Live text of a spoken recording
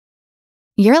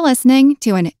You're listening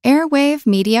to an Airwave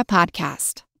Media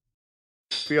Podcast.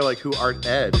 Feel like who art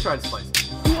ed? We'll try to slice it.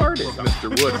 Who arted?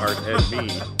 Mr. Wood art ed me.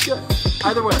 Good.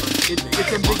 Either way,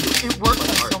 it's ambiguous. It works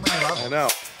on so many levels. I know.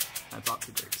 That's off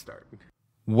to a great start.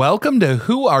 Welcome to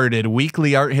Who Arted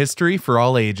Weekly Art History for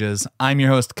All Ages. I'm your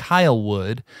host, Kyle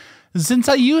Wood. Since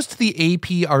I used the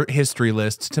AP Art History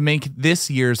list to make this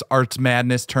year's Arts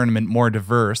Madness tournament more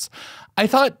diverse, I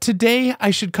thought today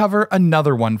I should cover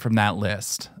another one from that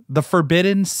list, the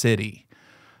Forbidden City.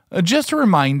 Just a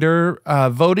reminder,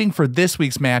 voting for this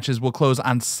week's matches will close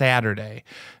on Saturday.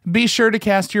 Be sure to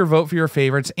cast your vote for your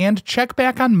favorites and check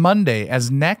back on Monday, as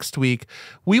next week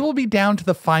we will be down to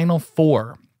the final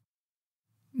four.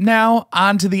 Now,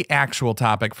 on to the actual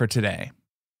topic for today.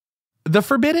 The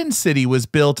Forbidden City was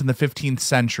built in the 15th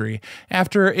century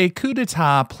after a coup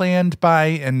d'etat planned by,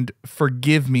 and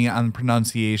forgive me on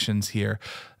pronunciations here,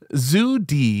 Zhu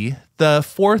Di, the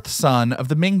fourth son of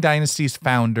the Ming Dynasty's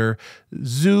founder,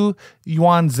 Zhu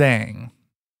Yuanzhang.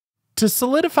 To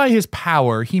solidify his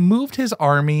power, he moved his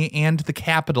army and the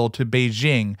capital to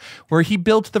Beijing, where he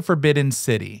built the Forbidden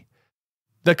City.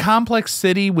 The complex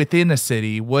city within a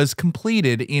city was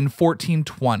completed in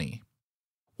 1420.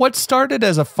 What started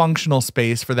as a functional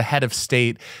space for the head of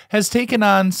state has taken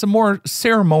on some more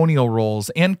ceremonial roles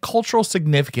and cultural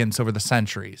significance over the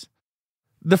centuries.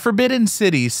 The Forbidden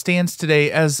City stands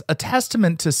today as a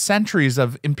testament to centuries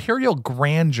of imperial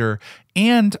grandeur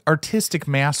and artistic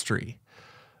mastery.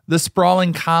 The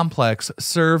sprawling complex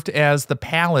served as the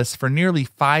palace for nearly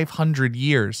 500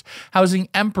 years, housing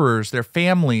emperors, their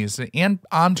families, and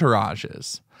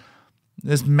entourages.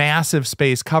 This massive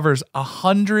space covers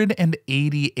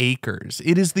 180 acres.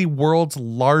 It is the world's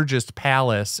largest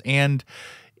palace, and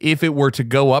if it were to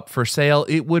go up for sale,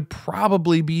 it would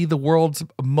probably be the world's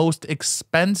most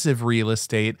expensive real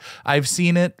estate. I've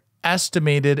seen it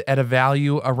estimated at a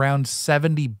value around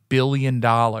 $70 billion.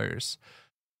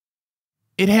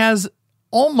 It has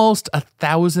almost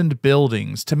 1,000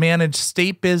 buildings to manage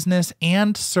state business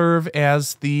and serve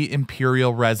as the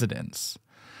imperial residence.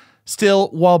 Still,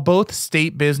 while both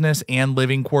state business and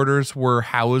living quarters were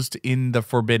housed in the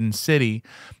Forbidden City,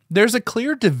 there's a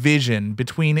clear division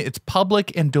between its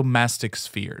public and domestic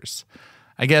spheres.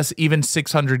 I guess even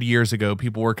 600 years ago,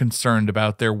 people were concerned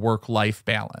about their work-life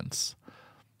balance.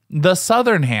 The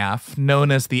southern half,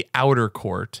 known as the outer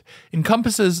court,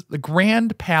 encompasses the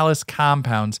grand palace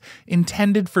compounds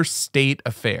intended for state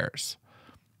affairs.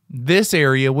 This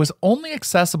area was only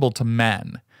accessible to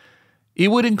men. It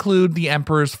would include the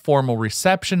emperor's formal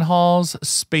reception halls,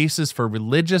 spaces for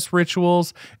religious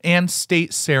rituals, and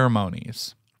state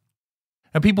ceremonies.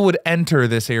 Now, people would enter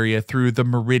this area through the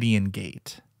Meridian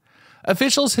Gate.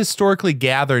 Officials historically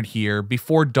gathered here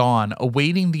before dawn,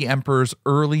 awaiting the emperor's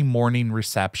early morning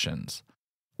receptions.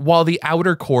 While the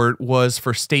outer court was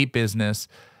for state business,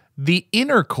 the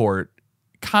inner court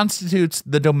constitutes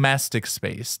the domestic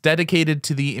space dedicated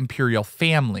to the imperial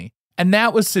family, and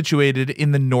that was situated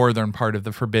in the northern part of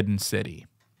the Forbidden City.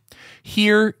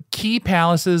 Here, key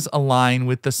palaces align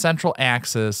with the central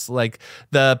axis, like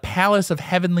the Palace of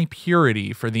Heavenly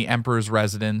Purity for the Emperor's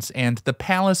residence and the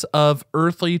Palace of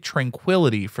Earthly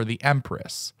Tranquility for the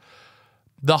Empress.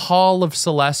 The Hall of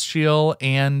Celestial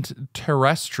and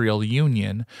Terrestrial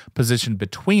Union, positioned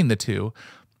between the two,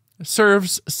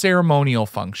 serves ceremonial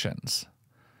functions.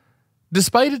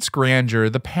 Despite its grandeur,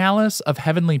 the Palace of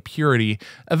Heavenly Purity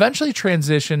eventually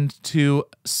transitioned to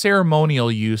ceremonial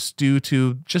use due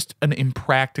to just an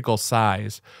impractical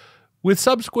size, with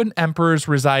subsequent emperors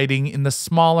residing in the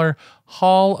smaller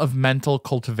Hall of Mental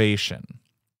Cultivation.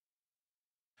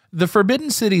 The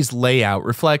Forbidden City's layout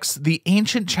reflects the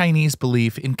ancient Chinese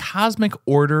belief in cosmic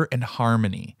order and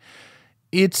harmony.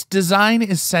 Its design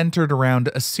is centered around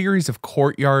a series of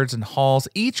courtyards and halls,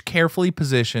 each carefully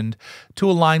positioned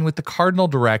to align with the cardinal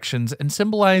directions and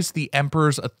symbolize the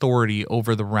emperor's authority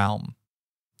over the realm.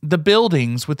 The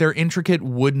buildings, with their intricate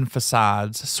wooden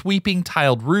facades, sweeping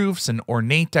tiled roofs, and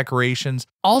ornate decorations,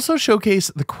 also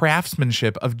showcase the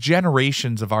craftsmanship of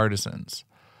generations of artisans.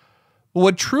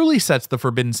 What truly sets the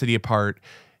Forbidden City apart,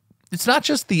 it's not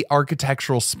just the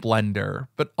architectural splendor,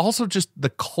 but also just the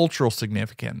cultural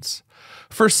significance.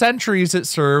 For centuries, it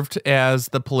served as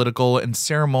the political and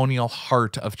ceremonial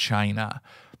heart of China.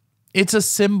 It's a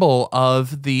symbol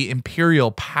of the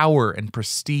imperial power and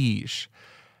prestige.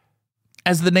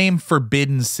 As the name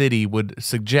Forbidden City would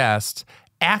suggest,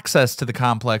 access to the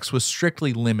complex was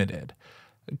strictly limited.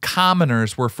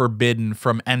 Commoners were forbidden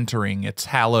from entering its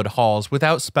hallowed halls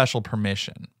without special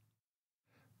permission.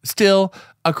 Still,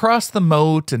 across the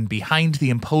moat and behind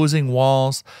the imposing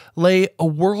walls lay a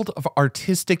world of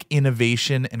artistic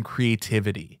innovation and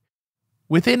creativity.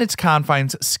 Within its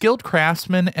confines, skilled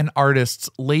craftsmen and artists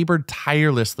labored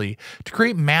tirelessly to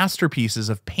create masterpieces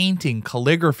of painting,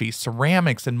 calligraphy,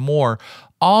 ceramics, and more,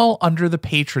 all under the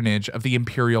patronage of the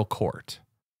imperial court.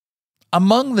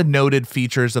 Among the noted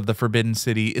features of the Forbidden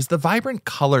City is the vibrant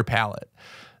color palette.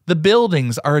 The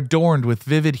buildings are adorned with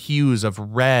vivid hues of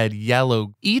red,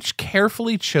 yellow, each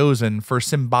carefully chosen for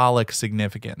symbolic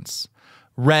significance.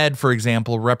 Red, for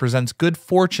example, represents good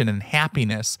fortune and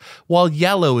happiness, while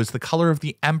yellow is the color of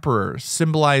the emperor,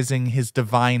 symbolizing his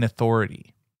divine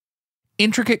authority.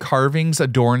 Intricate carvings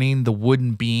adorning the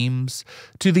wooden beams,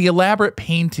 to the elaborate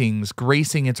paintings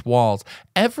gracing its walls,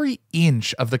 every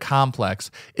inch of the complex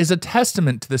is a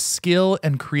testament to the skill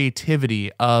and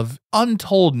creativity of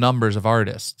untold numbers of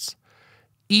artists.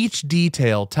 Each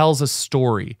detail tells a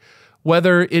story,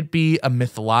 whether it be a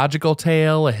mythological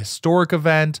tale, a historic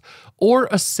event, or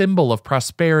a symbol of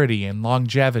prosperity and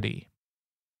longevity.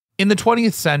 In the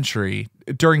 20th century,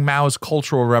 during Mao's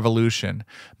Cultural Revolution,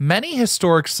 many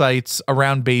historic sites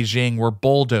around Beijing were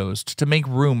bulldozed to make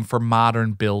room for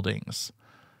modern buildings.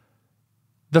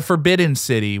 The Forbidden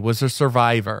City was a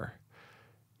survivor.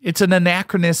 It's an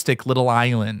anachronistic little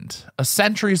island, a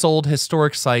centuries-old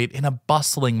historic site in a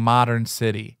bustling modern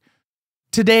city.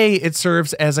 Today, it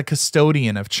serves as a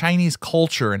custodian of Chinese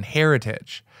culture and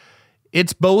heritage.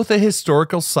 It's both a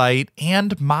historical site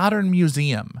and modern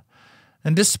museum.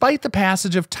 And despite the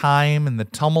passage of time and the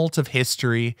tumult of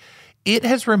history, it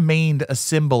has remained a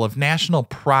symbol of national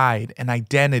pride and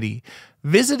identity,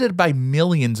 visited by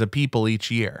millions of people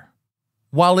each year.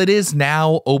 While it is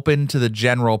now open to the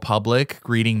general public,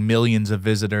 greeting millions of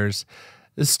visitors,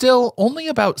 still only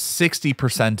about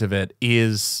 60% of it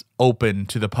is open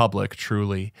to the public,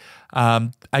 truly.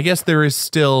 I guess there is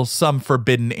still some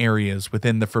forbidden areas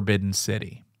within the Forbidden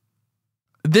City.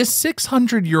 This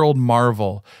 600-year-old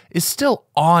marvel is still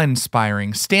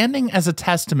awe-inspiring, standing as a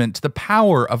testament to the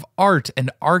power of art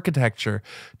and architecture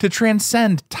to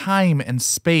transcend time and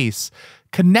space,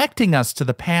 connecting us to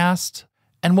the past,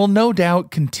 and will no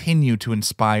doubt continue to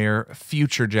inspire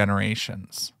future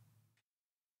generations.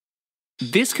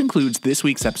 This concludes this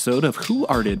week's episode of Who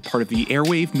Arted, part of the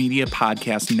Airwave Media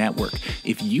Podcast Network.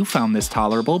 If you found this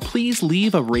tolerable, please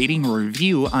leave a rating or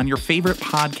review on your favorite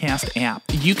podcast app.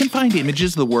 You can find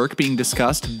images of the work being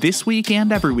discussed this week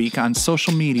and every week on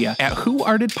social media at Who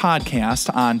Arted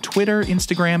Podcast on Twitter,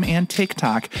 Instagram, and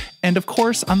TikTok, and of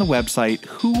course on the website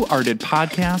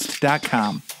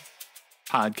whoartedpodcast.com.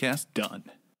 Podcast done.